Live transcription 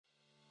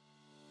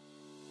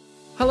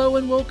Hello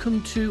and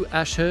welcome to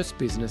Ashurst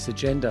Business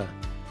Agenda.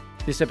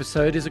 This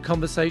episode is a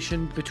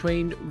conversation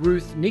between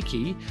Ruth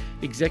Nickey,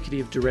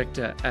 Executive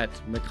Director at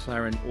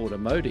McLaren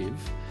Automotive,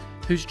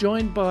 who's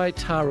joined by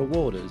Tara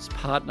Waters,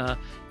 Partner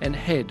and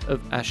Head of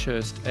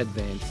Ashurst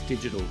Advanced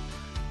Digital.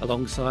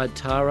 Alongside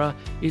Tara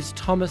is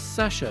Thomas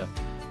Sascher,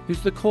 who's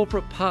the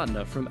Corporate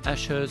Partner from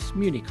Ashurst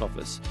Munich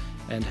office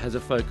and has a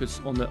focus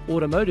on the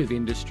automotive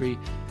industry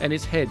and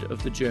is head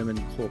of the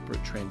German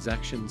Corporate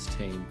Transactions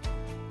team.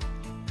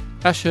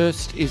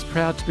 Ashurst is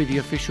proud to be the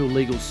official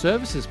legal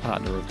services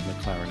partner of the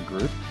McLaren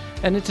Group,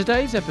 and in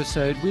today's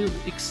episode we'll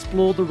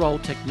explore the role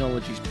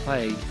technologies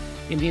played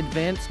in the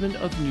advancement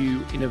of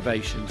new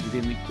innovations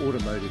within the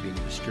automotive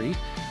industry,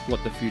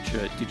 what the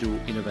future digital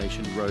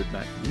innovation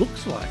roadmap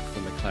looks like for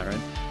McLaren,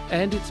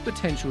 and its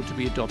potential to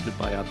be adopted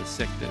by other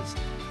sectors.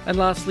 And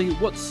lastly,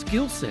 what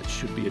skill sets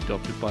should be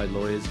adopted by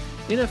lawyers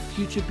in a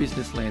future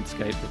business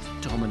landscape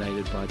that's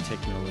dominated by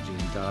technology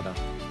and data.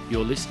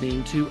 You're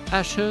listening to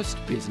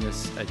Ashurst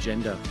Business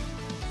Agenda.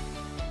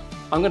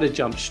 I'm going to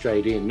jump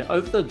straight in.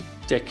 Over the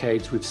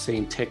decades, we've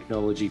seen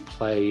technology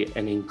play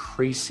an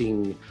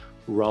increasing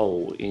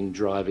role in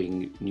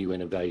driving new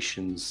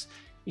innovations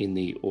in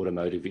the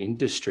automotive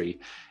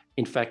industry.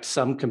 In fact,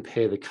 some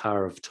compare the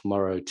car of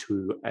tomorrow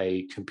to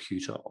a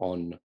computer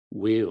on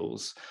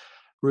wheels.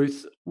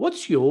 Ruth,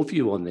 what's your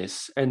view on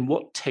this, and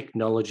what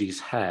technologies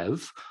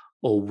have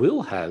or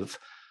will have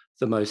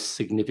the most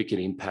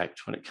significant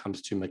impact when it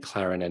comes to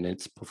McLaren and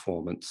its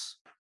performance?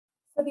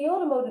 So the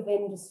automotive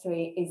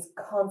industry is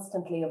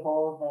constantly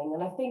evolving.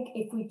 And I think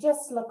if we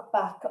just look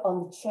back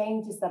on the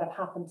changes that have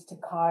happened to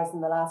cars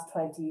in the last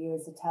 20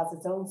 years, it tells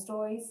its own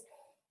stories.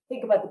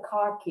 Think about the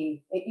car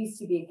key. It used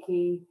to be a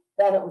key,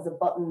 then it was a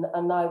button,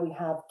 and now we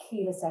have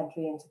keyless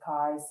entry into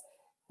cars.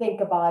 Think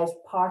about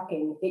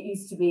parking. It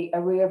used to be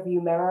a rear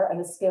view mirror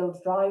and a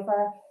skilled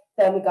driver.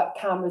 Then we got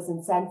cameras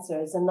and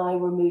sensors, and now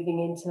we're moving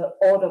into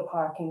auto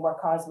parking where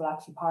cars will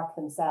actually park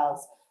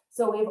themselves.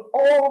 So we've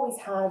always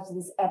had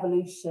this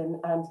evolution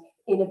and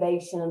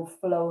innovation and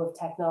flow of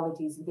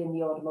technologies within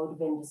the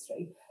automotive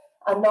industry.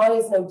 And now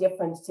is no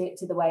different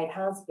to the way it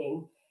has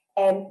been.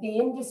 The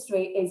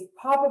industry is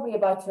probably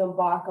about to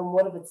embark on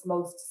one of its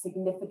most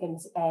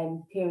significant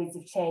periods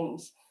of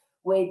change,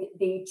 with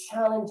the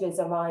challenges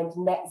around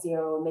net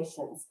zero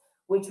emissions,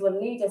 which will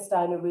lead us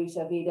down a route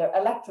of either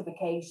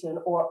electrification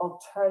or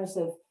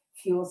alternative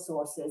fuel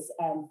sources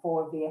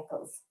for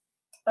vehicles.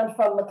 And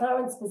from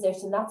McLaren's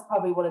position, that's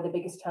probably one of the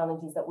biggest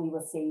challenges that we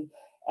will see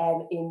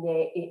in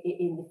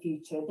the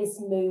future. This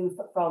move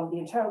from the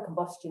internal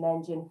combustion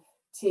engine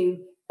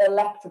to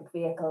electric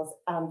vehicles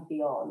and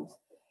beyond.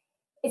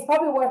 It's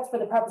probably worth, for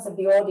the purpose of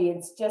the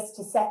audience, just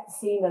to set the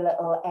scene a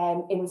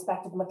little in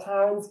respect of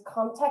McLaren's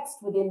context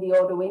within the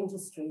auto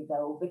industry,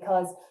 though,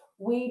 because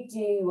we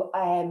do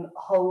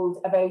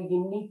hold a very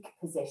unique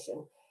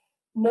position.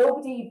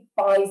 Nobody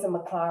buys a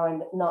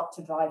McLaren not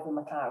to drive a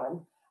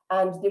McLaren.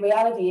 And the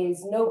reality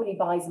is nobody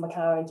buys a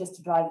McLaren just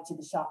to drive it to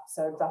the shops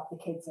or drop the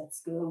kids at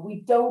school.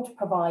 We don't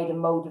provide a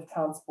mode of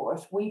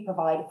transport. We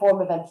provide a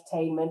form of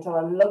entertainment or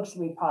a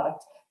luxury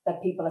product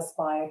that people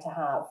aspire to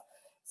have.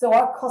 So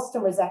our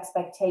customers'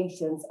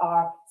 expectations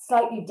are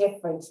slightly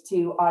different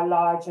to our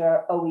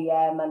larger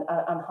OEM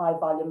and high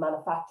volume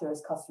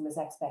manufacturers' customers'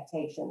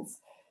 expectations.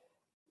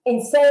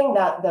 In saying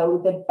that, though,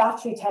 the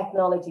battery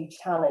technology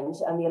challenge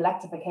and the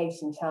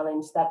electrification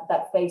challenge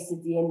that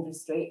faces the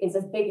industry is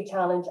as big a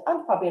challenge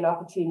and probably an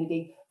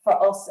opportunity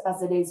for us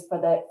as it is for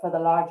the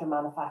larger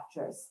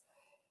manufacturers.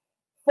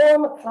 For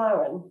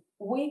McLaren,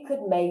 we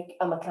could make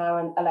a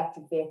McLaren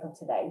electric vehicle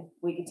today.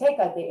 We could take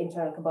out the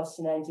internal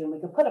combustion engine, we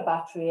could put a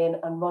battery in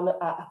and run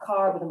a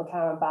car with a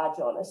McLaren badge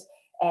on it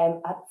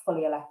at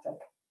fully electric.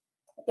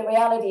 The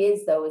reality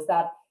is, though, is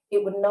that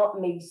it would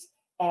not meet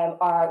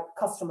our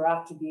customer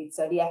attributes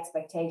or the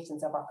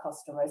expectations of our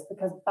customers,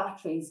 because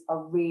batteries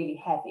are really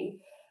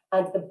heavy,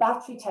 and the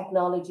battery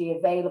technology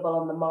available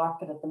on the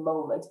market at the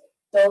moment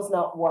does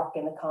not work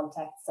in the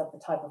context of the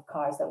type of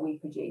cars that we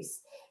produce.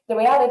 The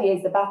reality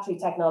is the battery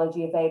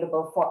technology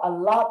available for a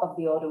lot of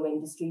the auto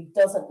industry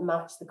doesn't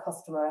match the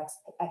customer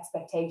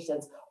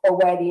expectations or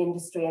where the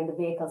industry and the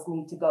vehicles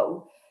need to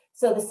go.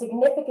 So the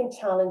significant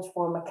challenge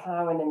for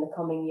McLaren in the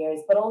coming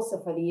years, but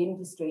also for the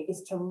industry,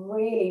 is to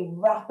really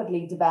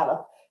rapidly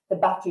develop the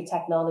battery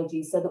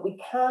technology so that we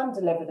can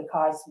deliver the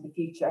cars for the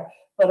future,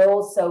 but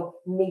also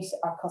meet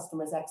our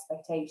customers'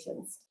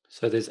 expectations.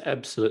 So there's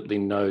absolutely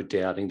no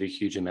doubting the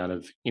huge amount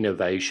of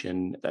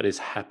innovation that is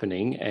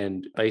happening,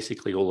 and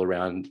basically all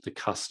around the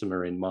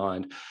customer in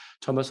mind.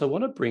 Thomas, I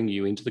want to bring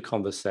you into the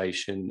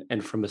conversation,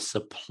 and from a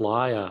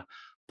supplier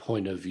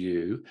point of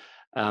view,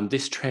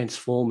 this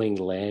transforming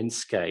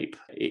landscape,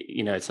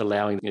 it's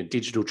allowing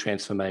digital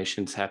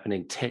transformations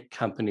happening, tech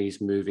companies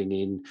moving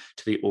in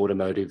to the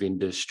automotive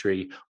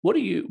industry. What are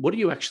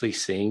you actually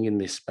seeing in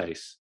this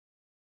space?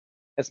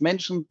 As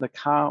mentioned, the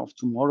car of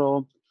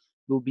tomorrow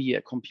will be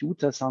a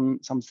computer, some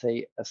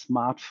say a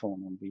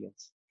smartphone on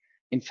wheels.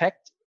 In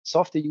fact,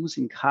 software use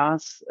in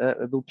cars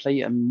will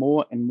play a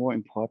more and more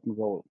important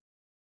role.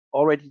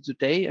 already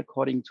today,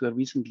 according to a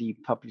recently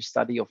published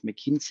study of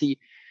McKinsey,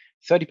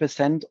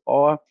 30%,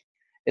 or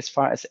as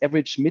far as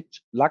average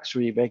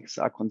mid-luxury vehicles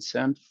are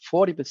concerned,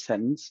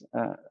 40%,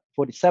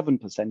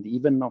 47%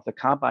 even of the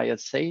car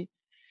buyers say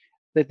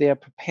that they are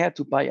prepared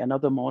to buy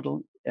another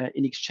model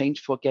in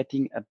exchange for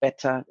getting a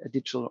better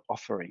digital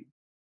offering.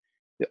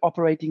 The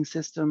operating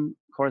system,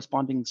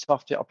 corresponding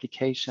software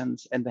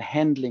applications, and the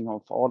handling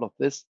of all of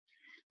this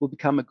will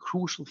become a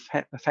crucial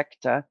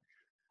factor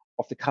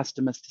of the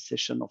customer's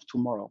decision of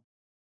tomorrow.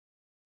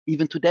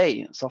 Even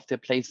today, software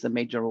plays a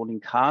major role in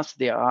cars.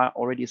 There are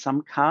already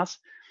some cars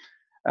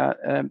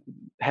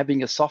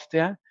having a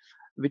software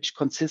which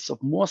consists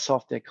of more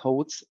software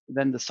codes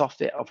than the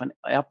software of an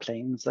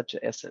airplane, such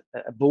as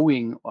a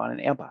Boeing or an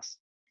Airbus.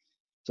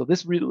 So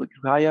this will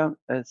require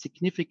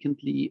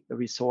significantly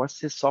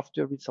resources,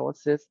 software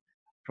resources,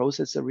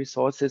 processor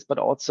resources, but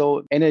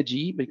also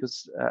energy,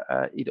 because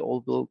it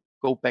all will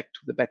go back to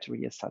the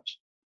battery as such.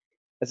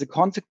 As a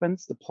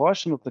consequence, the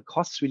portion of the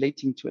costs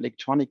relating to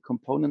electronic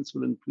components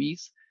will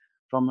increase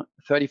from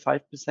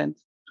 35%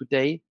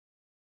 today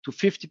to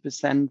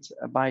 50%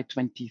 by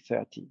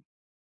 2030.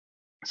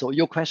 So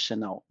your question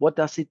now, what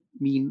does it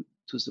mean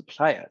to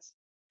suppliers?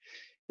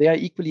 They are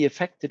equally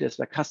affected as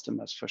their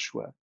customers, for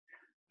sure.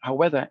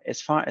 However,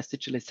 as far as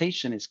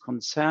digitalization is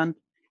concerned,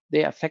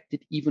 they are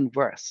affected even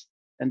worse.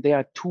 And there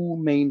are two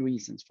main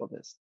reasons for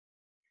this.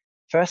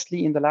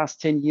 Firstly, in the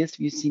last 10 years,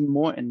 we've seen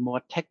more and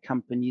more tech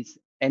companies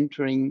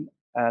entering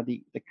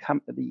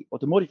the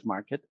automotive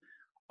market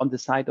on the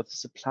side of the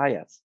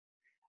suppliers.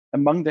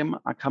 Among them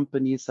are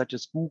companies such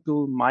as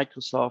Google,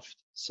 Microsoft,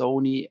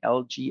 Sony,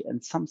 LG,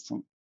 and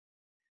Samsung.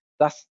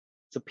 Thus,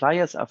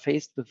 suppliers are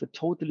faced with a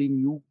totally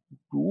new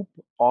group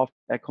of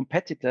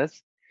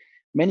competitors,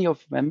 many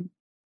of them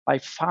by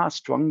far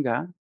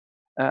stronger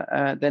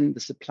than the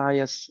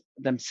suppliers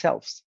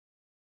themselves.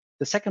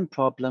 The second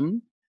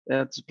problem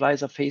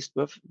suppliers are faced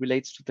with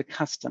relates to the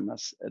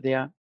customers,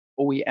 their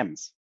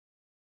OEMs.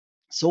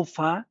 So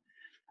far,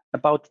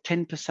 about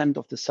 10%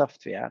 of the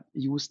software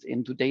used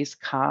in today's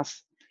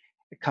cars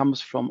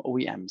comes from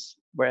OEMs,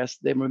 whereas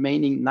the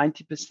remaining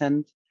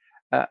 90%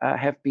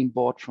 have been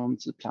bought from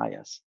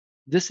suppliers.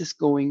 This is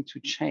going to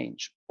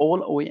change. All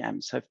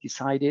OEMs have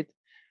decided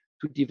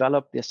to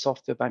develop their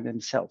software by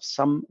themselves.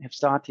 Some have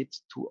started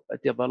to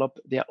develop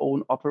their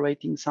own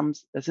operating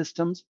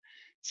systems.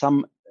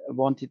 Some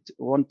want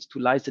to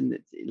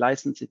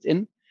license it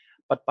in,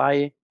 but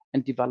buy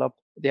and develop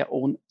their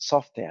own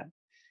software.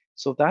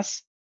 So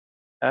thus,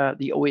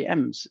 the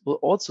OEMs will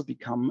also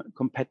become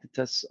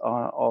competitors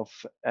of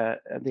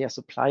their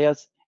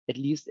suppliers, at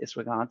least as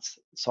regards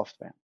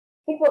software.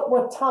 I think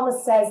what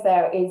Thomas says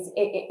there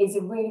is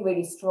a really,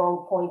 really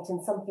strong point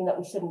and something that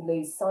we shouldn't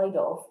lose sight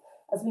of.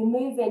 As we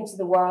move into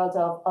the world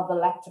of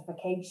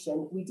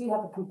electrification, we do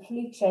have a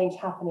complete change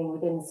happening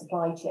within the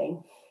supply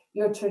chain.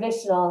 Your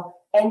traditional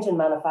engine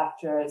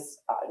manufacturers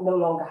no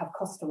longer have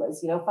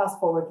customers. Fast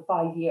forward to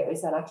 5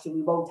 years and actually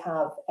we won't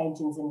have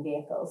engines in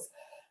vehicles.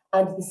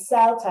 And the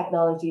cell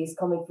technology is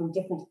coming from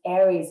different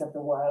areas of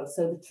the world.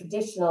 So the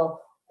traditional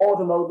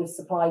automotive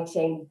supply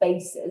chain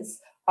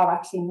bases are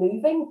actually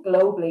moving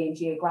globally and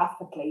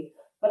geographically.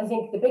 But I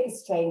think the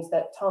biggest change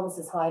that Thomas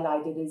has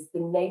highlighted is the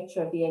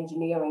nature of the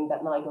engineering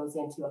that now goes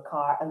into a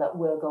car and that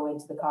will go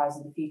into the cars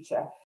in the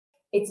future.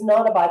 It's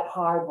not about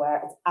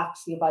hardware, it's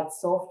actually about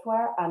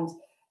software. And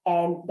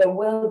there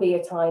will be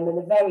a time in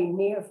the very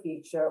near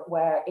future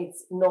where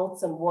it's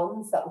noughts and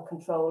ones that will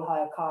control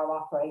how a car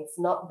operates,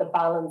 not the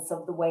balance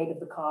of the weight of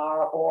the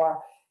car or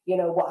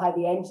how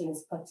the engine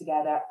is put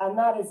together. And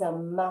that is a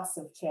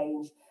massive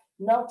change,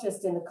 not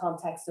just in the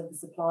context of the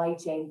supply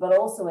chain, but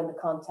also in the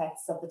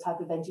context of the type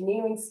of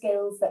engineering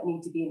skills that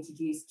need to be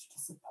introduced to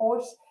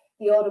support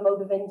the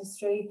automotive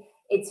industry.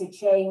 It's a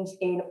change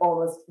in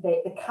almost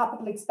the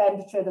capital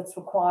expenditure that's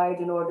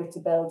required in order to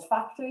build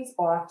factories,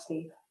 or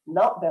actually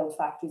not build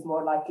factories,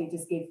 more likely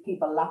just give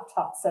people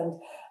laptops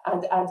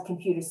and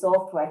computer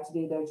software to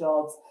do their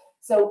jobs.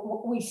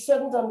 So we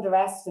shouldn't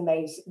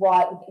underestimate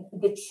what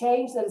the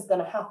change that is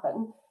going to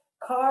happen.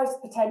 Cars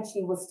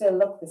potentially will still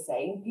look the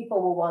same.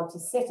 People will want to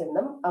sit in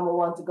them and will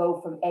want to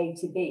go from A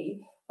to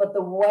B. But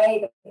the way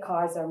that the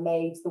cars are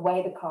made, the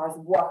way the cars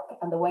work,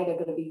 and the way they're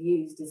going to be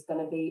used is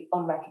going to be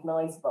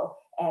unrecognizable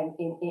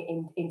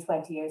in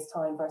 20 years'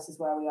 time versus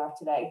where we are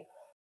today.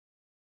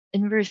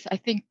 And Ruth, I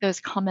think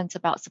those comments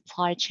about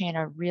supply chain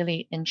are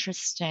really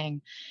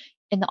interesting.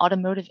 In the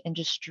automotive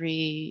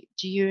industry,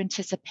 do you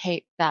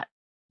anticipate that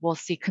we'll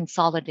see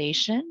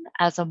consolidation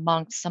as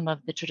amongst some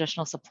of the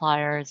traditional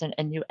suppliers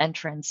and new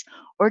entrants,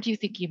 or do you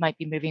think you might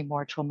be moving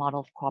more to a model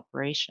of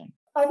cooperation?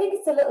 I think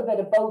it's a little bit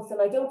of both,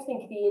 and I don't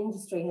think the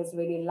industry has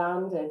really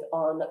landed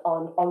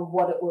on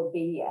what it will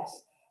be yet.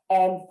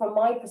 From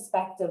my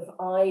perspective,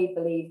 I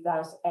believe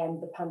that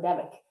the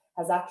pandemic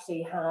has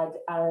actually had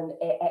an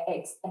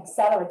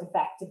accelerant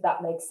effect, if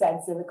that makes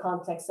sense, in the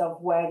context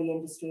of where the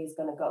industry is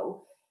going to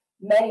go.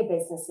 Many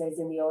businesses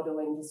in the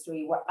auto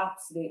industry were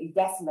absolutely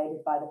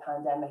decimated by the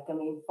pandemic. I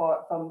mean,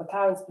 from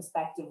McLaren's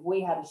perspective,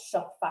 we had a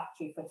shut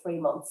factory for 3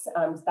 months,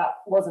 and that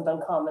wasn't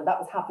uncommon. That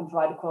was happened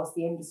right across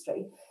the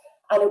industry.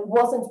 And it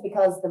wasn't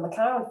because the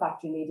McLaren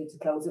factory needed to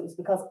close. It was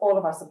because all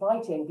of our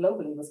supply chain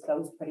globally was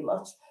closed pretty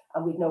much,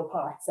 and we'd no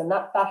parts. And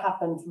that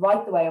happened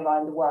right the way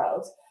around the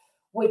world,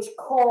 which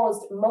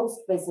caused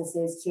most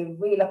businesses to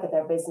relook at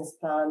their business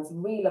plans,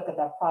 relook at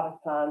their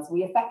product plans.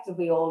 We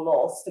effectively all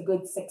lost a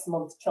good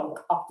 6-month chunk,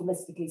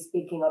 optimistically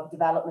speaking, of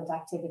development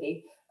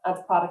activity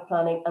and product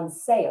planning and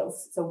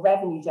sales, so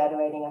revenue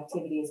generating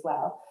activity as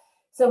well.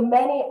 So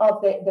many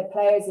of the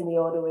players in the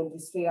auto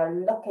industry are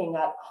looking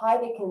at how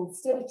they can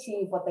still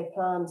achieve what they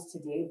planned to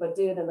do, but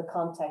do it in the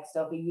context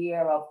of a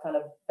year of kind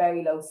of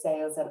very low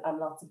sales and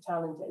lots of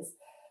challenges.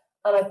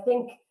 And I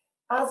think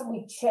as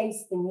we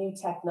chase the new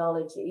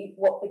technology,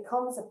 what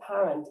becomes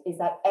apparent is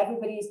that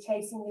everybody is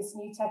chasing this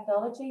new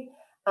technology,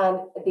 and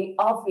the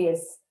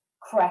obvious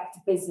correct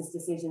business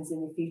decisions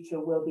in the future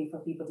will be for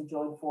people to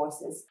join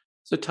forces.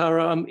 So,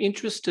 Tara, I'm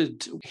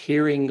interested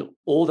hearing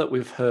all that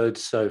we've heard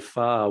so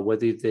far,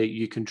 whether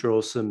you can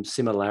draw some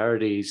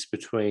similarities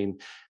between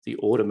the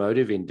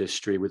automotive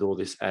industry with all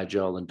this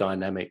agile and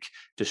dynamic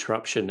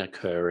disruption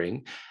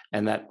occurring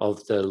and that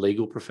of the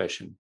legal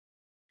profession.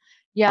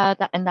 Yeah,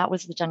 that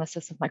was the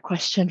genesis of my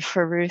question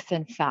for Ruth,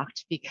 in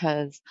fact,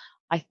 because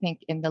I think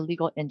in the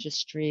legal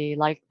industry,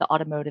 like the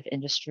automotive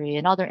industry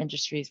and other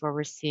industries where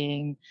we're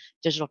seeing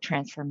digital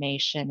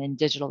transformation and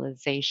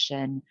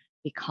digitalization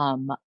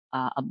become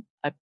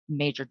a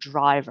major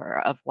driver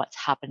of what's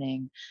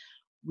happening,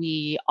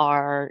 we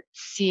are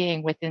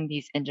seeing within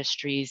these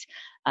industries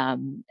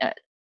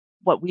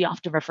what we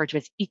often refer to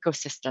as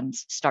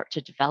ecosystems start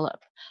to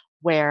develop,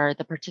 where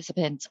the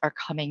participants are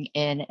coming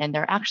in and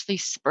they're actually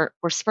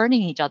we're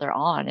spurring each other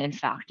on, in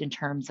fact, in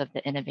terms of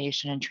the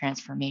innovation and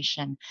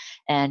transformation.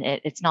 And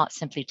it's not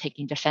simply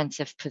taking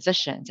defensive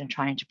positions and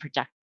trying to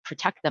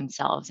protect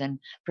themselves and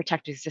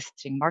protect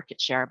existing market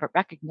share, but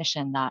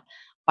recognition that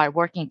by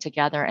working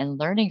together and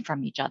learning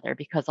from each other,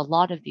 because a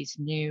lot of these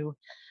new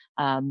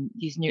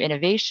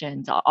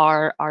innovations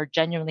are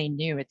genuinely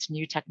new. It's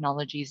new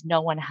technologies.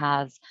 No one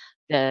has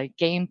the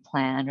game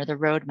plan or the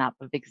roadmap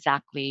of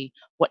exactly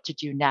what to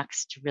do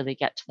next to really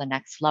get to the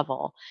next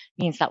level.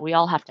 It means that we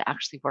all have to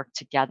actually work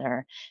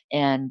together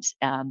and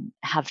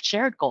have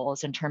shared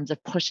goals in terms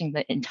of pushing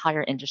the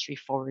entire industry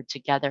forward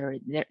together.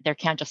 There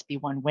can't just be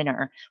one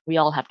winner. We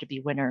all have to be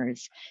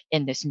winners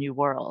in this new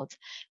world,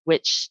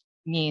 which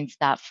means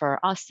that for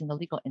us in the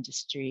legal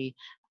industry,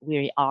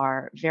 we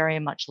are very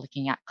much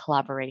looking at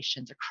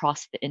collaborations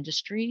across the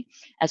industry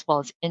as well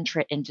as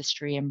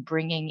intra-industry, and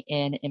bringing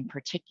in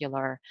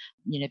particular,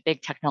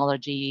 big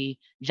technology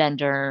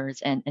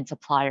vendors and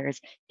suppliers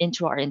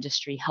into our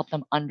industry, help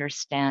them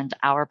understand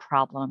our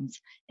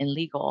problems in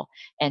legal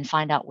and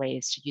find out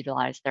ways to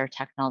utilize their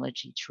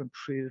technology to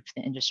improve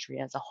the industry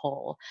as a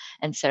whole.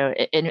 And so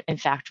in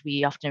fact,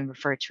 we often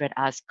refer to it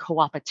as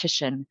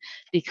co-opetition,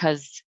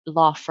 because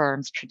law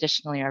firms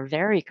traditionally are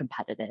very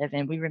competitive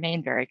and we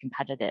remain very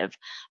competitive,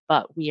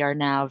 but we are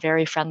now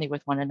very friendly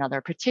with one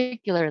another,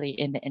 particularly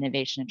in the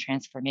innovation and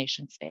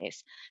transformation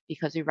space,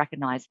 because we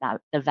recognize that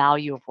the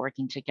value of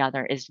working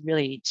together is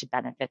really to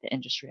benefit the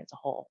industry as a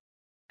whole.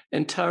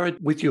 And Tara,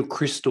 with your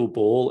crystal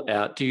ball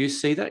out, do you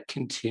see that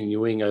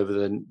continuing over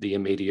the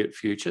immediate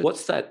future?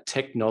 What's that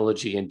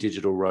technology and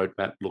digital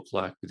roadmap look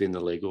like within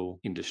the legal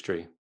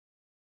industry?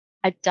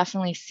 I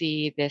definitely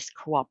see this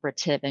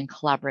cooperative and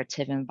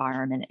collaborative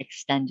environment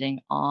extending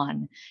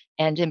on.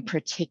 And in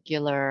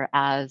particular,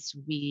 as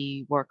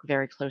we work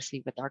very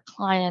closely with our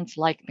clients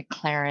like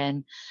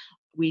McLaren,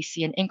 we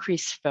see an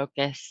increased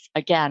focus,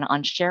 again,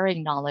 on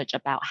sharing knowledge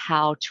about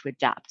how to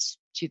adapt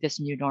to this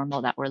new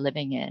normal that we're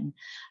living in.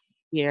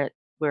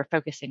 We're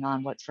focusing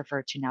on what's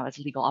referred to now as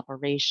legal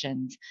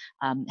operations.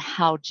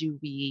 How do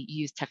we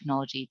use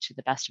technology to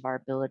the best of our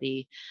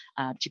ability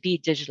to be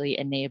digitally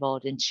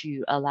enabled and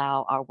to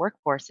allow our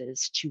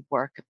workforces to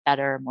work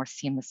better, more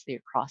seamlessly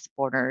across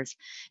borders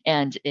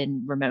and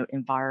in remote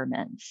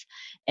environments?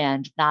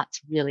 And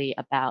that's really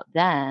about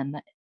them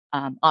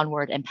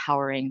onward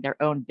empowering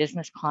their own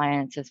business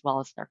clients as well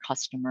as their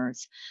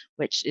customers,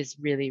 which is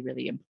really,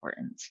 really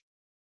important.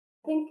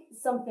 I think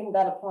something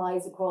that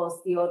applies across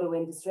the auto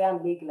industry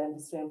and legal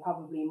industry, and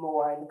probably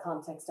more in the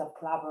context of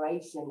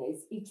collaboration,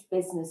 is each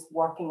business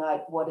working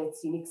out what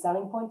its unique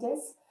selling point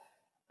is.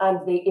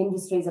 And the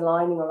industry is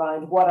aligning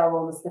around what are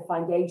almost the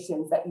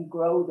foundations that you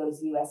grow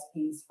those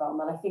USPs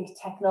from. And I think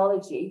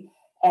technology,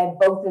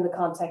 both in the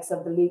context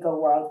of the legal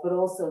world, but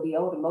also the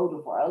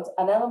automotive world,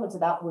 an element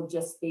of that would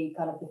just be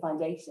kind of the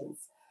foundations.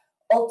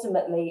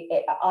 Ultimately,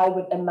 I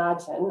would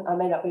imagine, I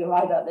may not be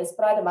right on this,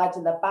 but I'd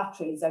imagine that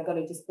batteries are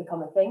going to just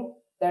become a thing.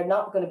 They're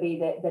not going to be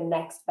the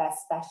next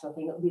best special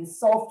thing. It'll be the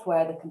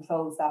software that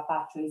controls that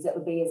batteries.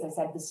 It'll be, as I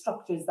said, the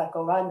structures that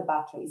go around the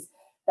batteries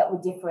that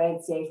would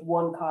differentiate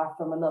one car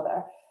from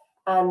another.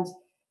 And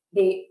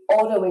the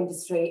auto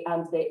industry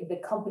and the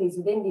companies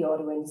within the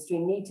auto industry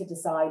need to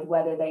decide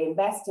whether they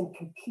invest in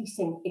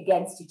competing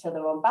against each other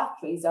on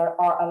batteries or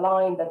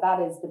align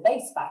that is the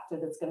base factor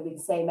that's going to be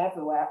the same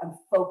everywhere and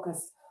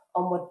focus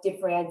on what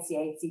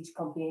differentiates each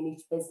company and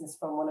each business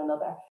from one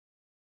another.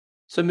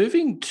 So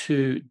moving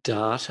to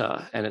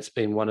data, and it's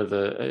been one of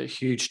a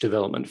huge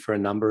development for a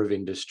number of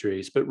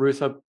industries. But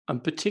Ruth, I'm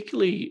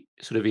particularly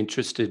sort of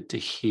interested to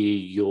hear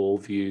your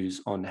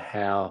views on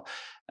how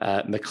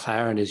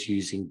McLaren is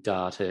using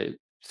data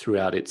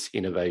throughout its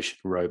innovation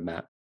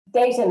roadmap.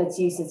 Data and its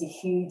use is a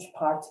huge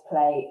part to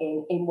play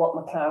in what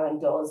McLaren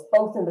does,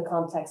 both in the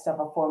context of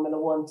our Formula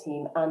One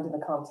team and in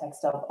the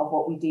context of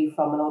what we do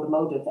from an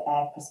automotive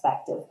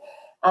perspective,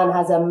 and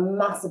has a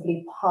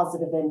massively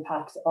positive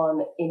impact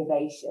on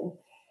innovation.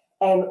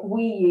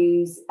 We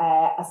use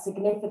a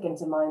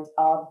significant amount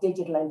of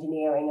digital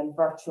engineering and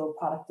virtual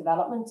product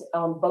development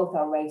on both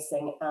our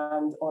racing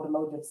and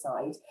automotive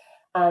side.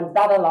 And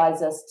that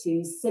allows us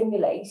to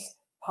simulate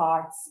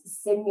parts,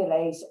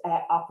 simulate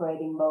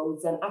operating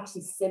modes, and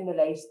actually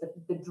simulate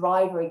the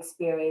driver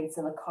experience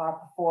and the car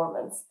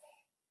performance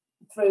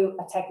through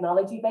a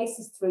technology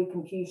basis, through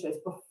computers,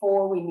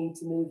 before we need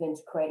to move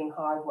into creating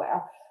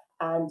hardware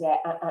and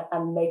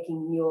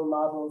making mule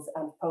models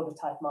and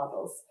prototype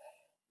models.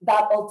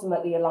 That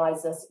ultimately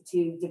allows us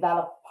to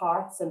develop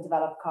parts and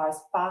develop cars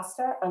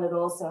faster, and it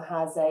also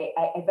has a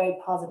very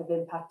positive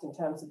impact in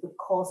terms of the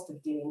cost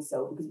of doing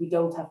so, because we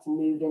don't have to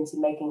move into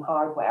making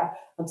hardware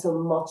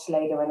until much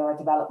later in our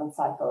development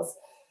cycles.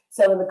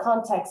 So in the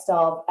context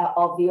of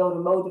the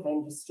automotive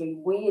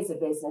industry, we as a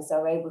business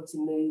are able to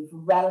move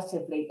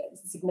relatively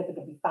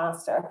significantly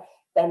faster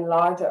than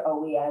larger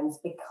OEMs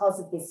because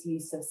of this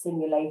use of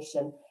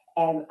simulation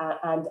and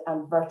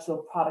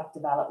virtual product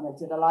development.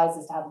 It allows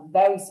us to have a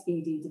very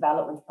speedy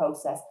development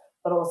process,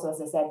 but also,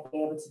 as I said,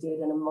 be able to do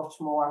it in a much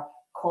more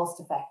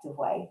cost-effective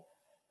way.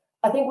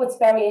 I think what's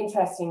very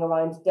interesting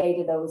around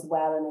data, though, as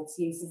well, and its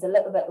use is a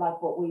little bit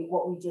like what we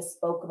just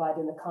spoke about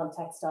in the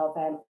context of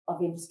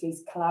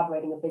industries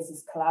collaborating, a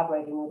business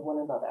collaborating with one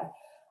another.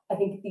 I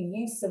think the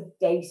use of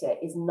data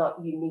is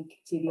not unique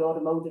to the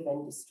automotive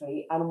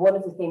industry, and one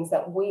of the things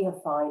that we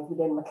have found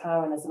within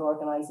McLaren as an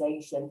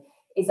organisation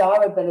is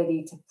our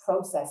ability to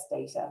process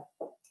data,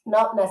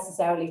 not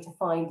necessarily to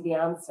find the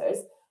answers,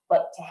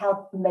 but to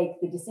help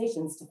make the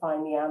decisions to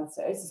find the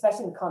answers,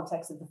 especially in the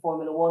context of the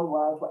Formula One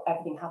world where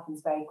everything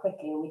happens very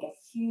quickly and we get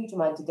a huge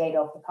amount of data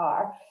off the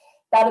car.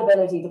 That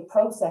ability to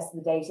process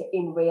the data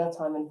in real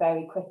time and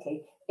very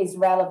quickly is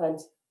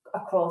relevant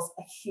across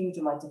a huge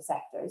amount of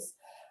sectors.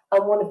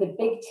 And one of the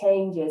big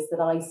changes that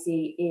I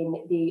see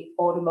in the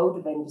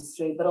automotive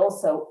industry, but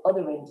also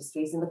other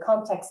industries in the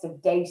context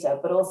of data,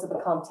 but also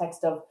the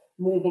context of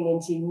moving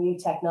into new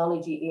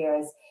technology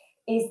eras,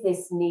 is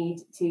this need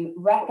to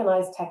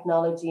recognize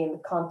technology in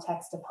the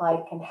context of how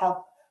it can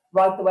help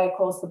right the way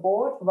across the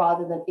board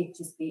rather than it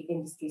just be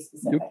industry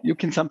specific. You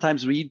can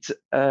sometimes read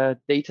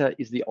data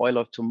is the oil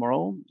of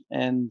tomorrow.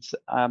 And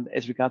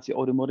as regards the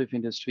automotive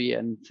industry,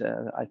 and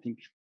I think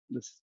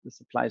this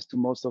applies to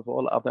most of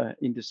all other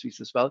industries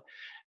as well,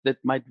 that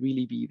might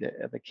really be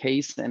the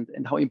case. And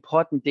how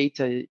important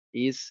data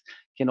is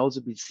can also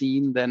be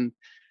seen then.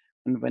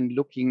 And when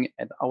looking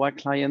at our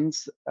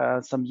clients,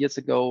 some years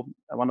ago,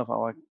 one of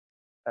our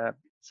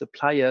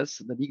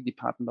suppliers, the legal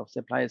department of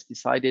suppliers,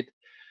 decided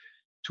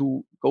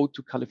to go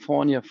to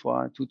California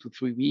for 2 to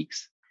 3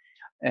 weeks,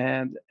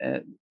 and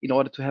in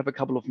order to have a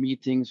couple of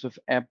meetings with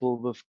Apple,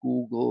 with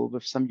Google,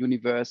 with some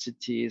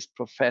universities,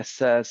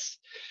 professors,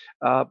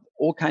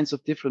 all kinds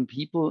of different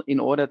people, in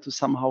order to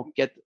somehow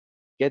get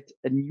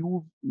a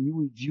new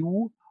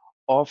view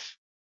of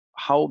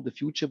how the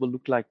future will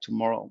look like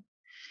tomorrow.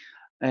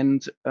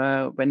 And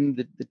when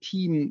the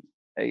team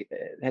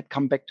had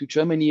come back to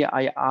Germany,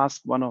 I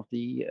asked one of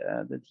the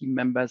team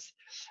members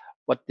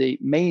what the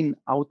main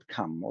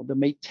outcome or the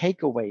main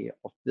takeaway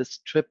of this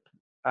trip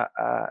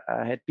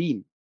had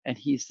been. And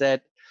he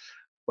said,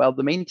 well,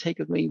 the main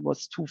takeaway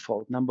was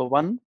twofold. Number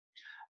one,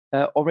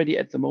 already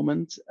at the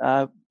moment,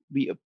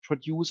 we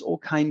produce all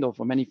kind of,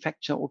 or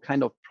manufacture all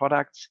kind of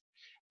products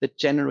that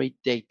generate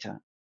data.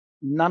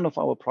 None of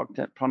our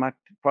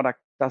product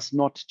does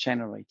not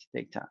generate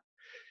data.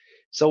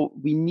 So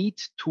we need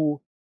to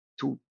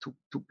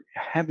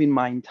have in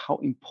mind how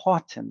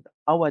important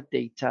our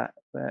data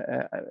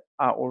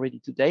are already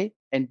today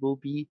and will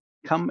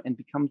become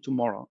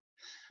tomorrow.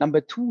 Number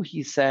two,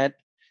 he said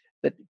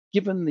that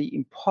given the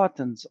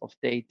importance of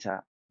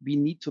data, we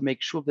need to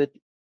make sure that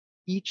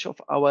each of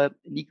our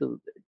legal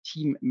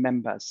team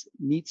members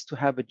needs to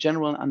have a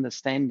general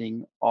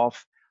understanding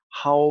of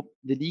how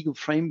the legal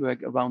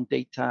framework around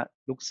data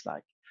looks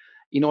like,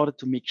 in order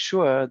to make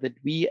sure that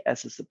we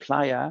as a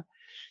supplier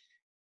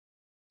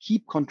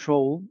keep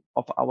control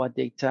of our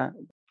data.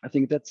 I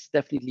think that's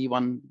definitely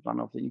one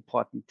of the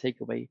important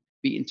takeaway.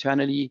 We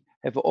internally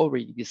have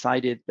already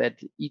decided that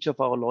each of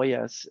our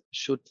lawyers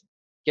should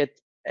get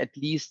at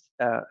least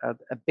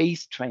a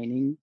base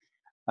training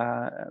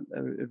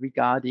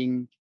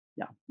regarding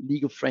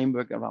legal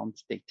framework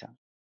around data.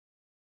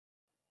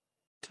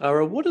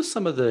 Tara, what are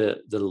some of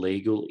the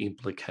legal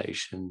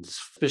implications,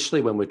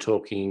 especially when we're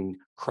talking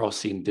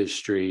cross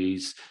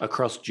industries,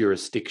 across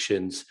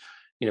jurisdictions?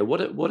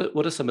 What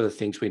are some of the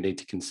things we need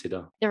to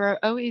consider? There are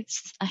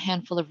always a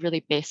handful of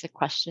really basic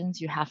questions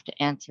you have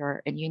to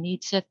answer, and you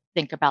need to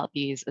think about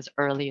these as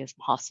early as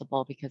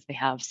possible because they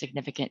have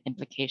significant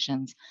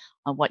implications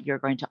on what you're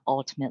going to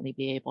ultimately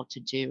be able to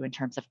do in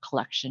terms of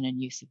collection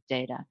and use of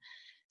data.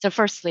 So,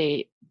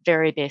 firstly,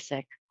 very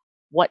basic,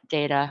 what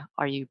data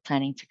are you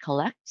planning to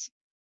collect?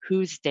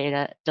 Whose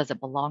data does it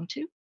belong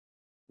to?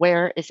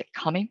 Where is it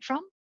coming from?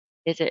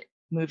 Is it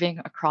moving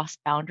across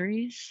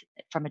boundaries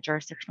from a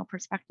jurisdictional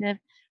perspective?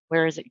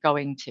 Where is it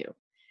going to?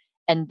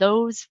 And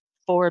those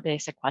four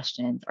basic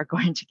questions are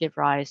going to give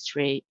rise to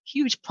a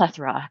huge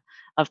plethora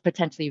of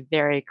potentially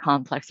very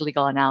complex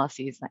legal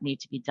analyses that need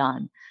to be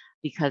done.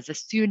 Because as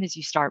soon as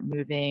you start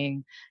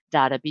moving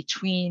data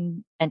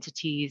between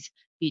entities,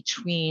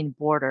 between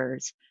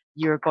borders,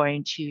 you're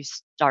going to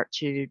start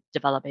to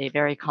develop a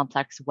very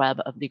complex web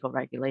of legal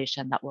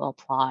regulation that will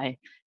apply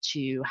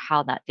to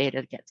how that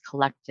data gets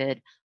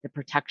collected, the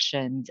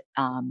protections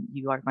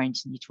you are going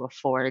to need to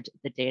afford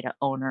the data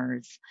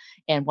owners,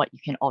 and what you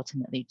can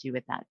ultimately do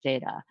with that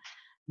data.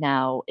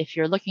 Now, if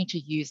you're looking to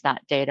use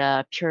that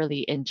data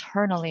purely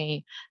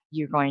internally,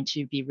 you're going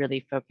to be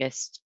really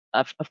focused,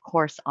 of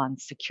course, on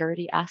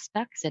security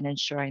aspects and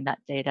ensuring that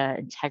data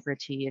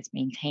integrity is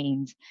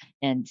maintained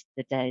and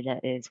the data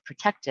is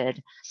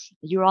protected.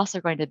 You're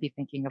also going to be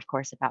thinking, of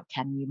course, about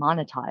can you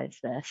monetize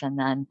this? And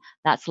then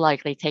that's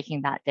likely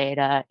taking that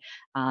data,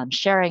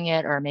 sharing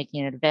it or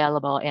making it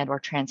available and or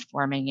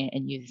transforming it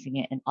and using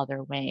it in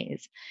other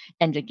ways.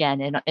 And again,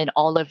 in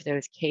all of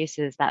those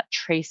cases, that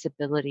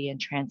traceability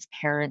and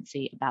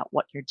transparency about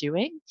what you're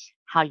doing,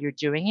 how you're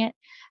doing it,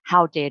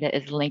 how data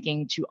is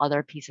linking to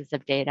other pieces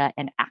of data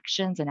and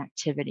actions and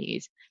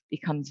activities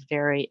becomes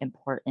very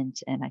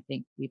important. And I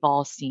think we've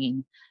all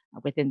seen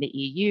within the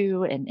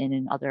EU and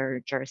in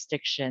other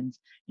jurisdictions,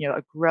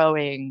 a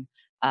growing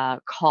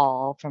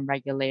call from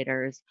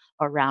regulators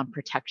around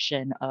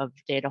protection of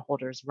data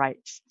holders'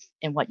 rights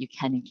and what you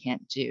can and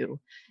can't do.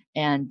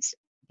 And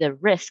the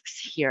risks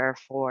here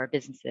for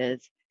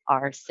businesses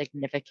are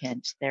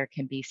significant. There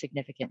can be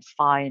significant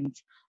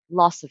fines,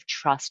 loss of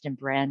trust, and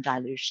brand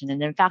dilution.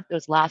 And in fact,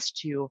 those last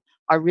two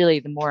are really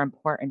the more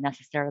important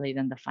necessarily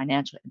than the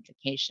financial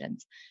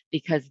implications,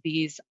 because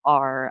these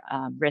are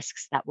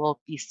risks that will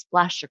be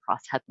splashed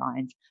across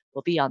headlines,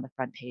 will be on the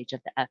front page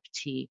of the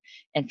FT.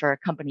 And for a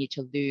company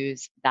to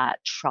lose that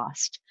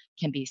trust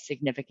can be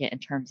significant in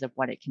terms of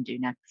what it can do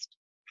next.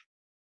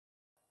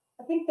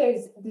 I think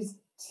there's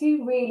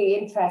two really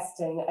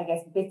interesting, I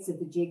guess, bits of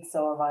the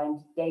jigsaw around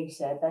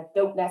data that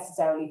don't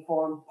necessarily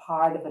form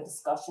part of a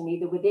discussion,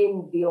 either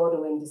within the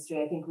auto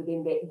industry, I think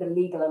within the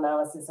legal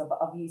analysis of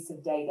use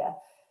of data.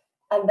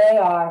 And they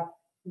are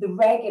the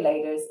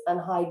regulators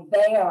and how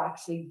they are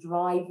actually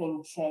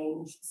driving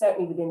change,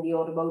 certainly within the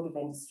automotive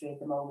industry at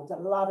the moment. A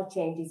lot of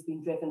change is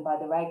being driven by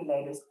the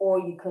regulators, or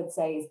you could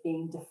say is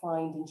being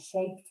defined and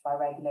shaped by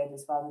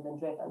regulators rather than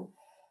driven.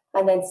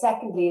 And then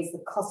secondly is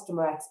the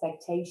customer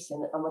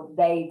expectation and what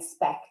they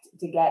expect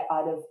to get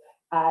out of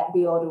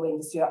the auto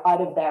industry or out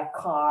of their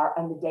car,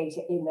 and the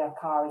data in their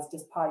car is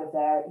just part of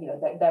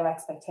their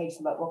expectation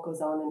about what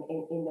goes on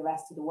in the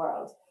rest of the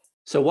world.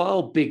 So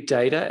while big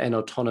data and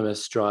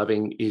autonomous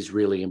driving is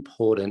really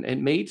important,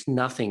 it means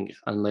nothing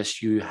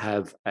unless you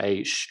have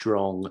a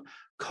strong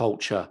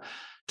culture.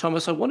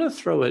 Thomas, I want to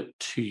throw it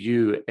to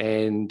you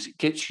and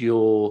get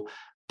your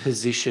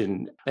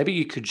position. Maybe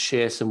you could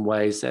share some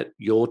ways that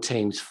your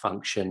teams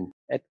function.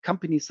 At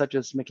companies such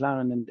as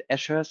McLaren and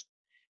Ashurst,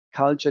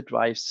 culture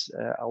drives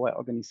our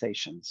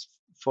organizations.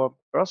 For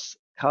us,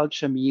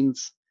 culture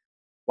means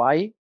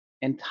why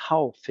and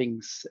how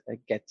things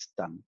get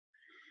done.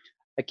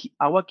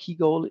 Our key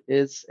goal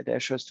is at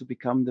Ashurst to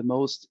become the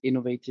most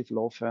innovative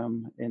law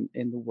firm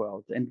in the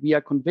world. And we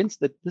are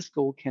convinced that this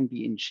goal can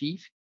be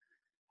achieved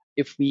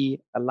if we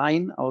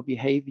align our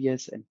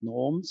behaviors and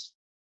norms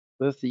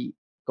with the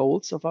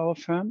goals of our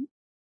firm,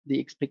 the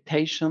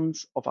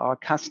expectations of our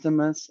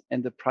customers,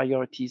 and the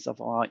priorities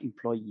of our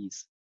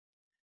employees.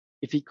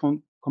 If we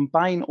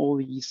combine all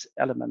these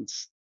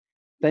elements,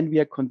 then we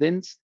are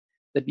convinced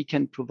that we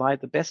can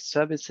provide the best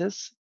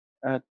services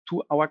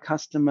to our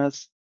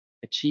customers,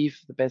 achieve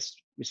the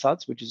best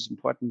results, which is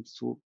important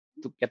to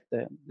get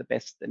the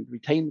best and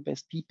retain the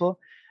best people,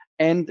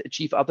 and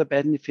achieve other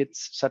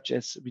benefits such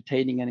as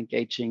retaining and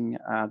engaging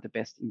the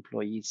best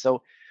employees.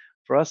 So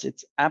for us,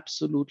 it's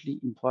absolutely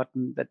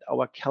important that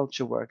our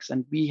culture works.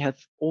 And we have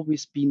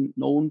always been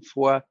known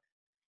for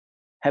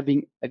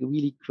having a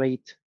really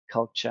great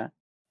culture.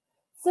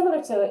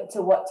 Similar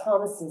to what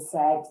Thomas has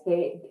said,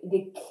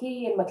 the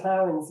key in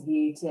McLaren's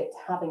view to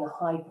having a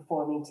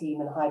high-performing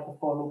team and a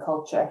high-performing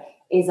culture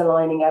is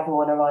aligning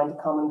everyone around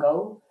a common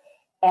goal.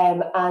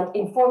 And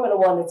in Formula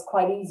One, it's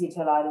quite easy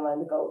to align around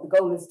the goal. The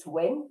goal is to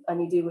win,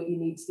 and you do what you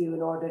need to do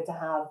in order to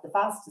have the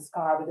fastest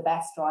car with the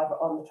best driver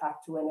on the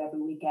track to win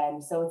every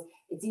weekend. So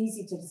it's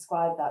easy to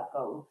describe that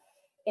goal.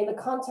 In the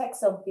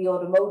context of the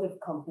automotive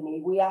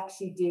company, we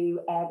actually do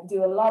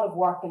a lot of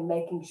work in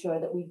making sure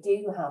that we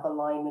do have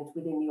alignment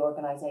within the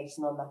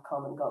organisation on that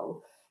common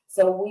goal.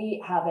 So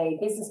we have a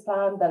business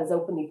plan that is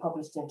openly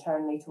published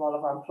internally to all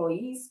of our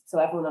employees, so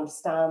everyone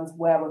understands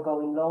where we're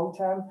going long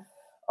term.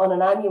 On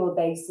an annual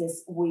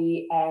basis,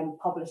 we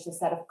publish a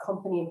set of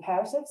company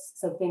imperatives,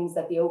 so things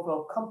that the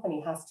overall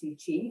company has to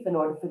achieve in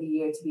order for the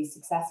year to be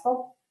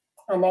successful.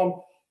 And then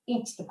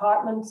each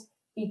department,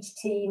 each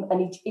team,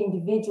 and each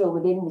individual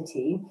within the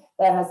team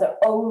then has their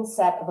own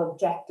set of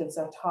objectives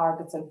or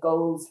targets or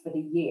goals for the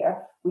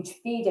year, which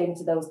feed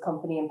into those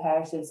company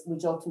imperatives,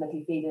 which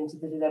ultimately feed into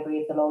the delivery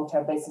of the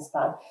long-term business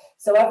plan.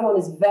 So everyone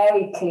is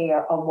very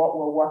clear on what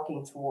we're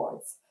working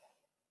towards.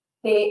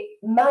 The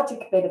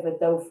magic bit of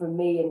it, though, for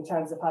me, in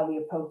terms of how we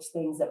approach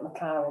things at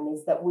McLaren,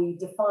 is that we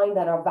define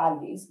that our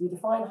values, we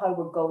define how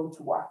we're going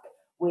to work,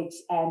 which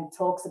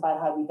talks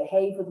about how we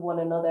behave with one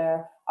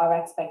another, our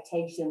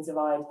expectations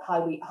around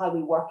how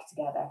we work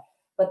together.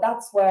 But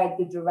that's where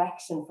the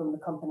direction from the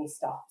company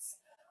stops.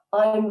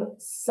 I'm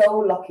so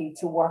lucky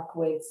to work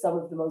with some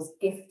of the most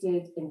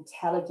gifted,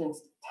 intelligent,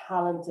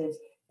 talented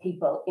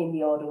people in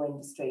the auto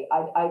industry.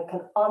 I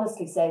can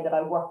honestly say that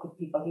I work with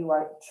people who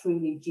are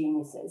truly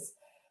geniuses.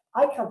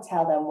 I can't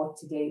tell them what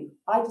to do.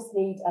 I just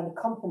need, and the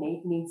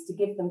company needs to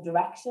give them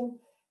direction,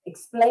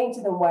 explain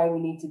to them where we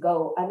need to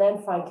go, and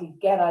then frankly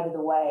get out of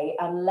the way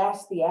and let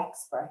the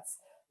experts,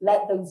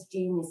 let those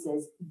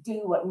geniuses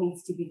do what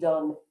needs to be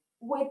done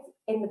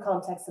within the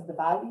context of the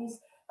values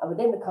and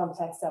within the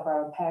context of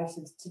our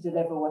imperatives to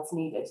deliver what's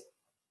needed.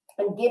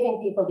 And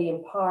giving people the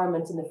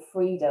empowerment and the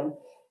freedom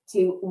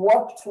to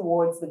work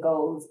towards the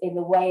goals in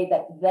the way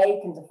that they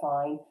can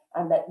define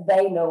and that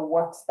they know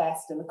works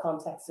best in the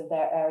context of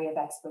their area of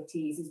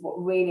expertise is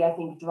what really, I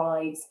think,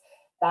 drives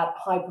that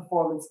high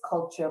performance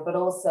culture, but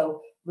also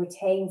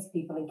retains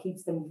people and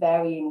keeps them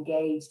very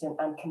engaged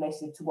and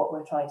committed to what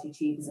we're trying to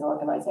achieve as an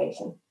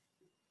organisation.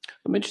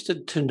 I'm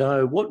interested to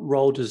know, what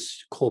role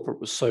does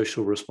corporate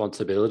social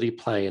responsibility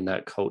play in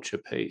that culture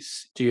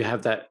piece? Do you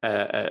have that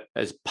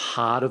as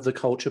part of the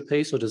culture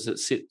piece, or does it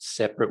sit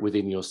separate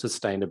within your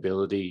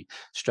sustainability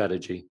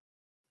strategy?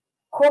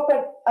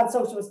 Corporate and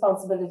social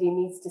responsibility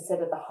needs to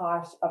sit at the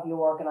heart of your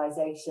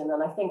organisation.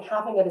 And I think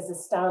having it as a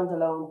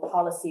standalone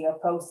policy or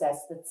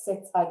process that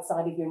sits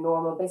outside of your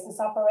normal business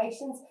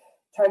operations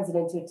turns it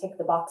into a tick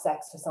the box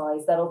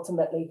exercise that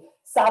ultimately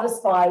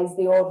satisfies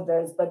the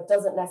auditors, but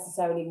doesn't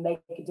necessarily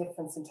make a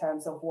difference in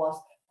terms of what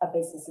a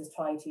business is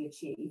trying to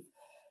achieve.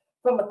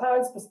 From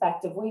McLaren's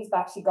perspective, we've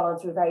actually gone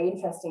through a very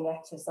interesting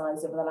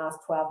exercise over the last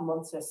 12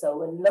 months or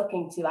so in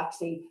looking to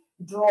actually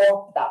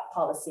draw up that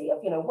policy of,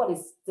 what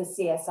does the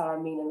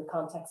CSR mean in the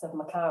context of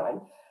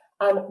McLaren?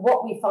 And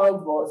what we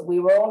found was we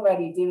were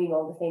already doing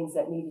all the things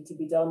that needed to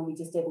be done. We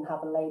just didn't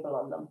have a label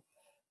on them.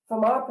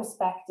 From our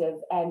perspective,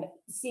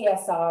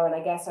 CSR and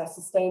I guess our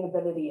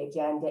sustainability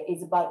agenda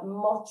is about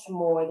much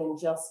more than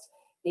just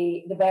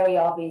the very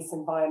obvious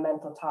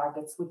environmental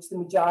targets, which the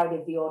majority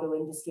of the auto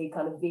industry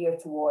kind of veer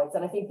towards.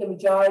 And I think the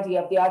majority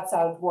of the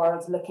outside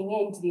world looking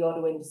into the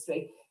auto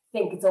industry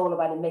think it's all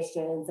about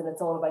emissions and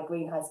it's all about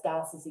greenhouse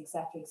gases,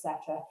 etc.,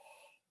 etc.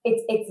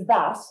 It's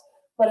that,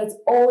 but it's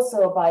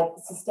also about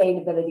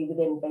sustainability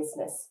within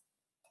business.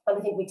 And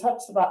I think we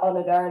touched on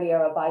it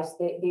earlier about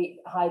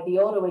how the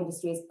auto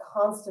industry is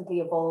constantly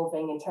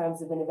evolving in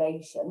terms of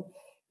innovation,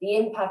 the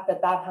impact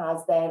that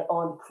has then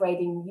on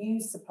creating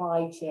new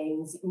supply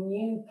chains,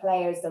 new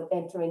players that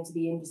enter into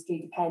the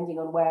industry depending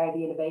on where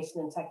the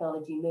innovation and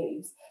technology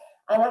moves.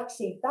 And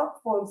actually that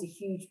forms a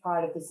huge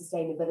part of the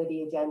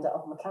sustainability agenda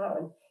of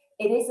McLaren.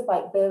 It is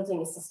about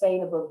building a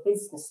sustainable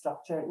business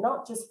structure,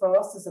 not just for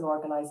us as an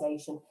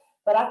organisation,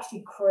 but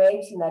actually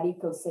creating that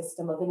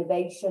ecosystem of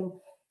innovation,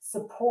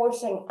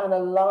 supporting and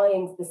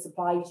allowing the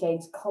supply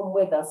chain to come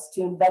with us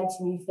to invent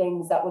new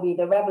things that will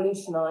either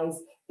revolutionise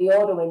the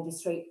auto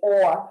industry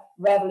or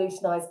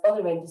revolutionise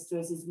other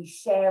industries as we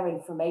share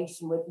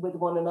information with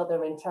one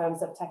another in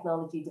terms of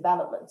technology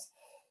development.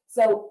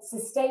 So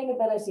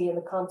sustainability in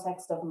the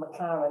context of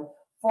McLaren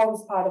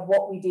forms part of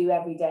what we do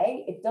every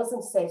day. It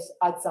doesn't sit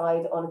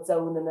outside on its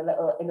own in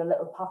a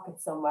little pocket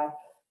somewhere,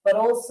 but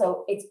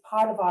also it's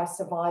part of our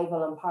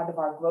survival and part of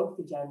our growth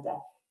agenda.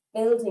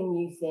 Building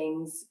new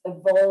things,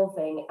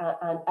 evolving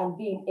and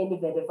being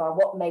innovative are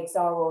what makes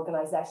our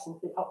organization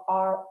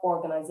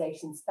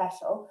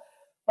special.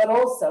 But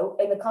also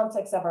in the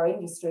context of our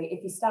industry,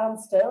 if you stand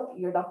still,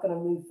 you're not going to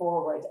move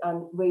forward.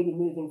 And really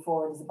moving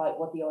forward is about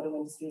what the auto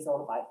industry is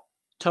all about.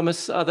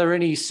 Thomas, are there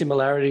any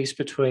similarities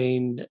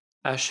between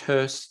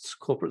Ashurst's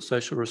corporate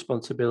social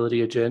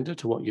responsibility agenda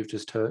to what you've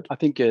just heard? I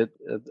think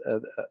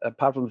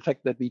apart from the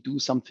fact that we do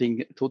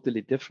something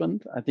totally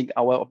different, I think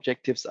our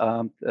objectives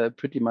are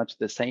pretty much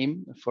the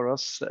same for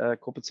us.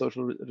 Corporate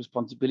social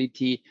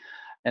responsibility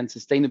and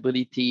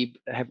sustainability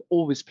have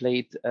always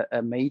played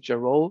a major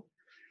role.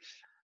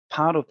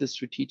 Part of the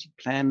strategic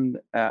plan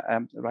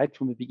right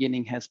from the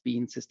beginning has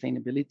been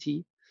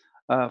sustainability.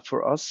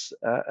 For us,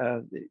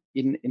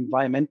 in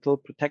environmental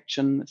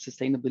protection,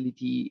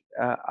 sustainability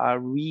are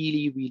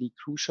really, really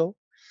crucial.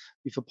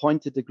 We've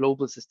appointed a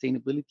global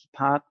sustainability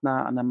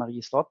partner,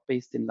 Anna-Marie Slot,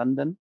 based in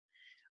London.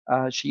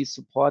 She is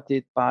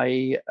supported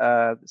by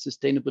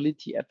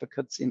sustainability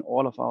advocates in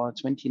all of our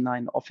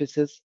 29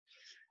 offices.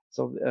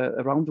 So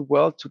around the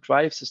world to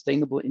drive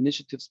sustainable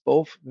initiatives,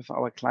 both with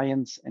our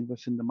clients and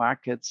within the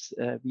markets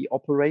we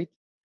operate.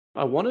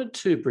 I wanted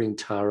to bring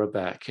Tara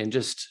back and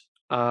just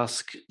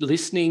ask,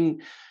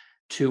 listening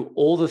to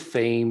all the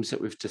themes that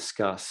we've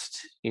discussed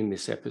in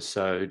this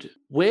episode,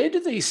 where do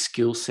these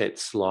skill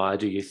sets lie,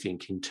 do you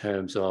think, in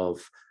terms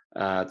of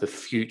the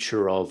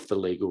future of the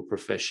legal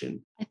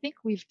profession? I think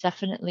we've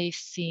definitely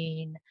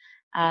seen,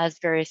 as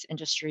various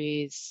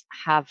industries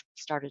have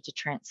started to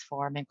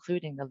transform,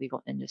 including the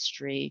legal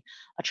industry,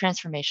 a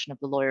transformation of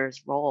the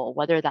lawyer's role,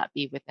 whether that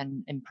be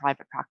within in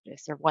private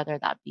practice or whether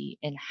that be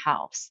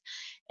in-house.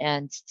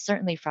 And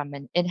certainly from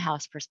an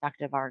in-house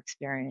perspective, our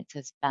experience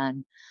has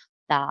been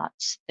that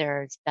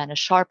there's been a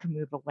sharp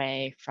move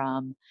away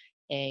from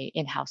a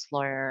in-house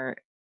lawyer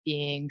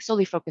being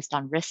solely focused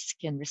on risk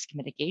and risk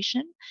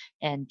mitigation,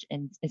 and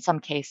in some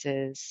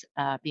cases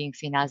being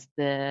seen as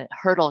the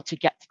hurdle to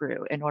get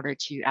through in order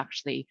to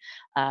actually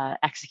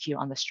execute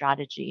on the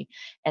strategy.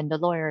 And the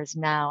lawyer is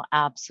now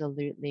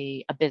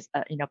absolutely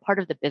part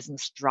of the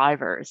business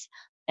drivers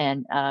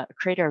and a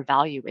creator of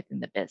value within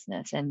the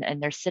business.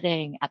 And they're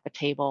sitting at the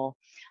table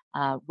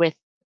with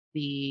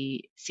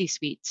the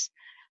C-suites,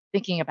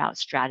 thinking about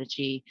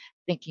strategy,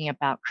 thinking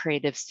about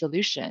creative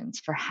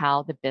solutions for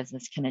how the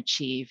business can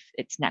achieve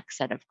its next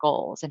set of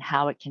goals and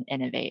how it can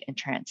innovate and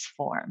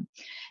transform.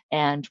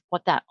 And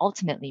what that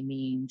ultimately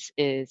means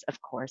is,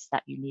 of course,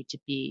 that you need to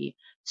be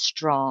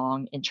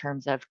strong in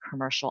terms of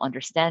commercial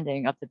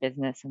understanding of the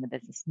business and the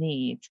business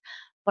needs,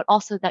 but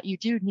also that you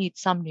do need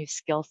some new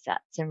skill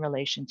sets in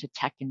relation to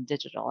tech and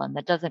digital. And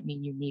that doesn't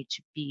mean you need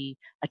to be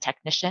a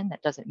technician.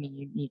 That doesn't mean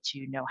you need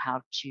to know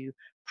how to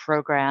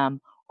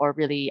program or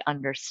really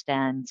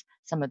understand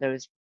some of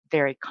those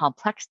very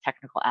complex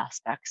technical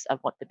aspects of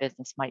what the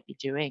business might be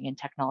doing and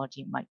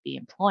technology might be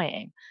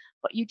employing.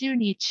 But you do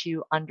need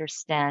to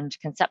understand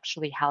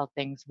conceptually how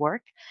things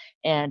work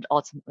and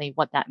ultimately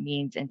what that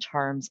means in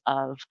terms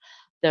of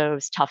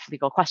those tough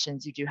legal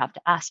questions you do have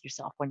to ask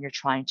yourself when you're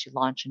trying to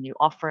launch a new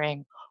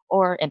offering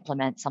or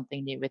implement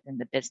something new within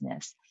the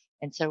business.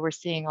 And so we're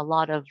seeing a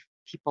lot of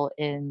people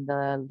in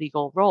the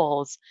legal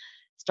roles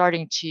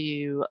starting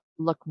to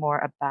look more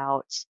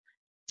about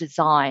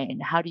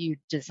design. How do you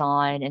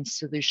design and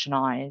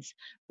solutionize,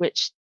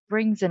 which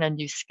brings in a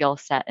new skill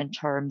set in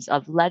terms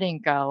of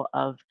letting go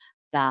of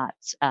that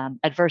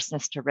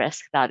adverseness to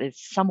risk that is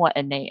somewhat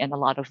innate in a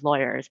lot of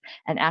lawyers,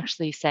 and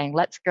actually saying,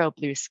 let's go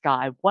blue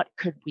sky. What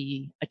could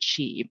we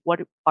achieve?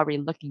 What are we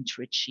looking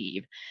to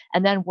achieve?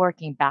 And then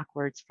working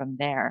backwards from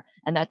there.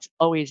 And that's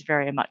always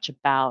very much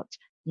about,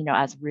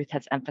 as Ruth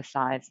has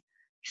emphasized,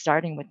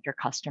 starting with your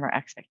customer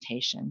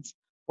expectations.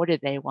 What do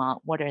they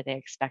want? What are they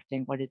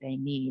expecting? What do they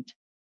need?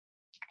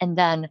 And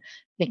then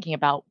thinking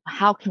about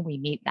how can we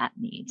meet that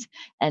need?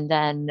 And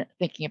then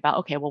thinking about,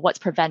 okay, well, what's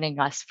preventing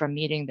us from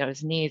meeting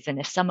those needs? And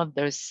if some of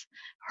those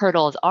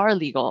hurdles are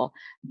legal,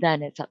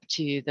 then it's up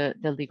to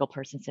the legal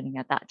person sitting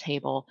at that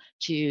table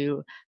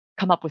to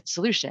come up with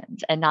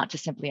solutions and not to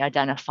simply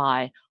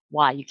identify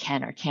why you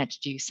can or can't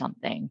do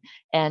something.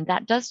 And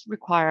that does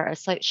require a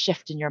slight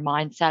shift in your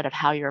mindset of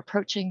how you're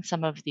approaching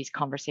some of these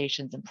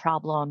conversations and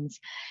problems,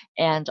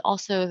 and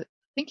also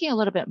thinking a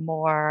little bit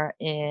more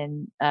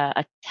in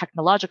a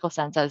technological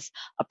sense as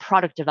a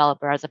product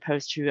developer as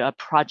opposed to a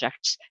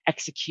project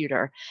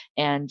executor.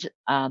 And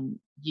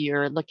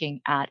you're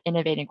looking at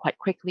innovating quite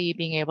quickly,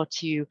 being able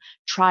to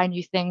try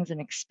new things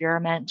and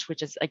experiment,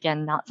 which is,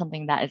 again, not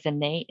something that is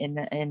innate in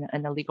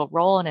a legal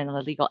role and in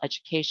a legal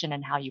education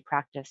and how you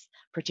practice,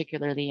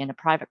 particularly in a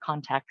private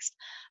context,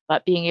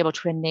 but being able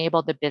to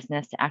enable the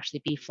business to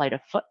actually be flight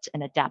of foot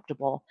and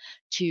adaptable,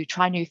 to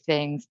try new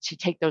things, to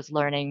take those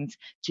learnings,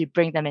 to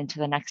bring them into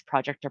the next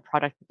project or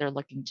product that they're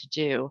looking to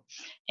do.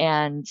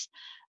 And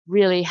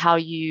really how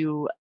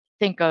you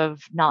think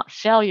of not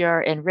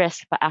failure and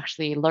risk, but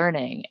actually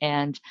learning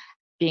and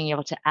being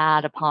able to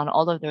add upon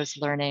all of those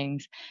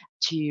learnings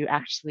to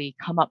actually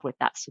come up with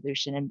that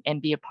solution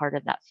and be a part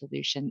of that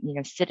solution,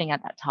 sitting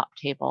at that top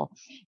table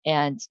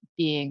and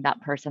being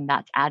that person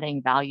that's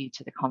adding value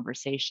to the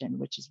conversation,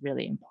 which is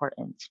really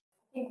important.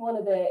 I think one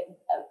of the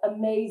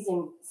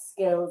amazing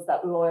skills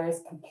that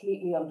lawyers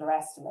completely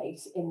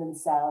underestimate in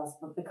themselves,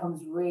 but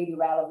becomes really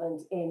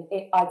relevant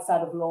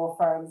outside of law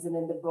firms and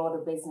in the broader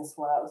business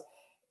world,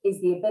 is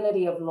the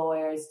ability of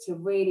lawyers to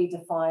really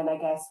define, I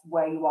guess,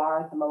 where you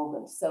are at the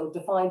moment. So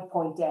define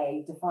point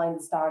A, define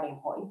the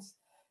starting point,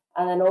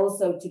 and then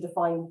also to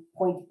define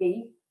point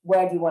B.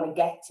 Where do you want to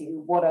get to?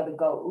 What are the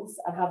goals?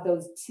 And have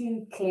those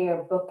two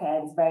clear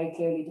bookends very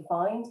clearly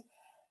defined.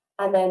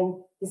 And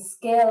then the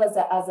skill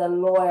as a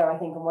lawyer, I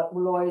think, and what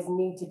lawyers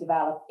need to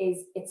develop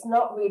is, it's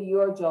not really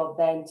your job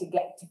then to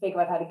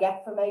figure out how to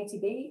get from A to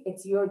B.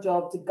 It's your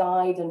job to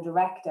guide and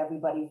direct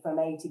everybody from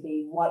A to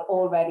B while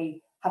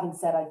already having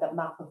set out that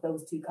map of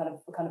those two kind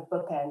of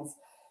bookends.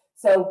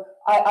 So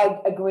I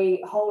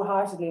agree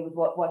wholeheartedly with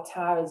what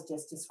Tara's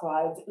just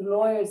described.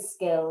 Lawyers'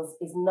 skills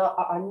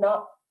are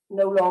no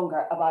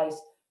longer about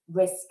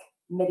risk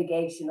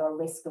mitigation or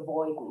risk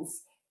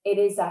avoidance. It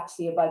is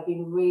actually about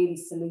being really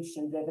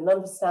solution driven,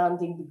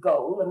 understanding the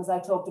goal. And as I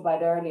talked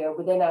about earlier,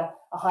 within a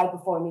high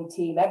performing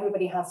team,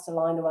 everybody has to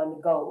line around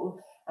the goal.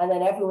 And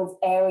then everyone's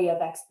area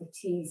of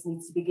expertise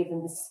needs to be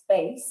given the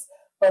space,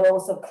 but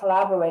also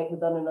collaborate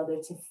with one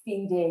another to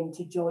feed in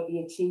to jointly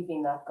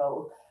achieving that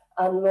goal.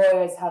 And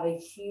lawyers have a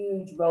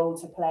huge role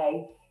to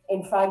play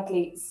in,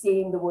 frankly,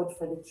 seeing the wood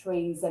for the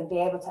trees and be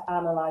able to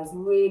analyse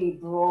really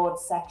broad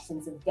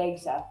sections of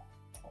data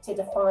to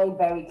define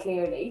very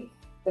clearly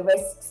the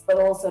risks, but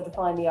also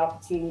define the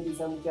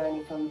opportunities on the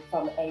journey from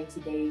A to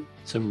B.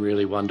 Some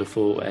really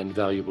wonderful and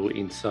valuable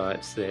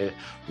insights there.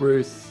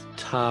 Ruth,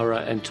 Tara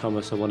and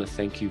Thomas, I want to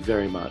thank you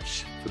very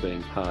much for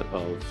being part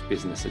of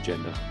Business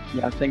Agenda.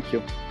 Yeah, thank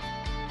you.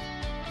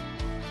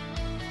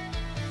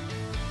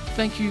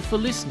 Thank you for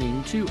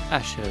listening to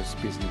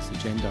Ashurst Business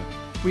Agenda.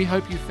 We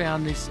hope you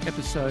found this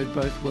episode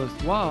both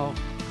worthwhile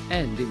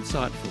and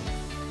insightful.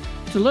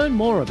 To learn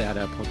more about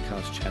our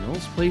podcast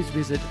channels, please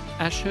visit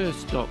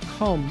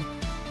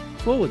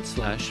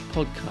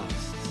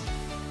ashurst.com/podcasts.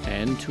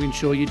 And to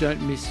ensure you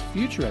don't miss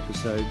future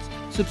episodes,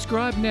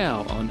 subscribe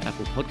now on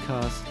Apple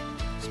Podcasts,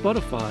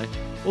 Spotify,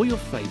 or your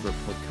favourite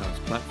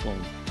podcast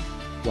platform.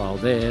 While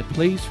there,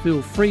 please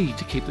feel free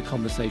to keep the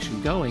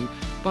conversation going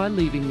by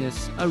leaving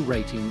us a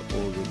rating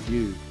or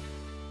review.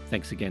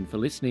 Thanks again for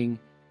listening,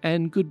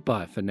 and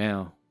goodbye for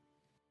now.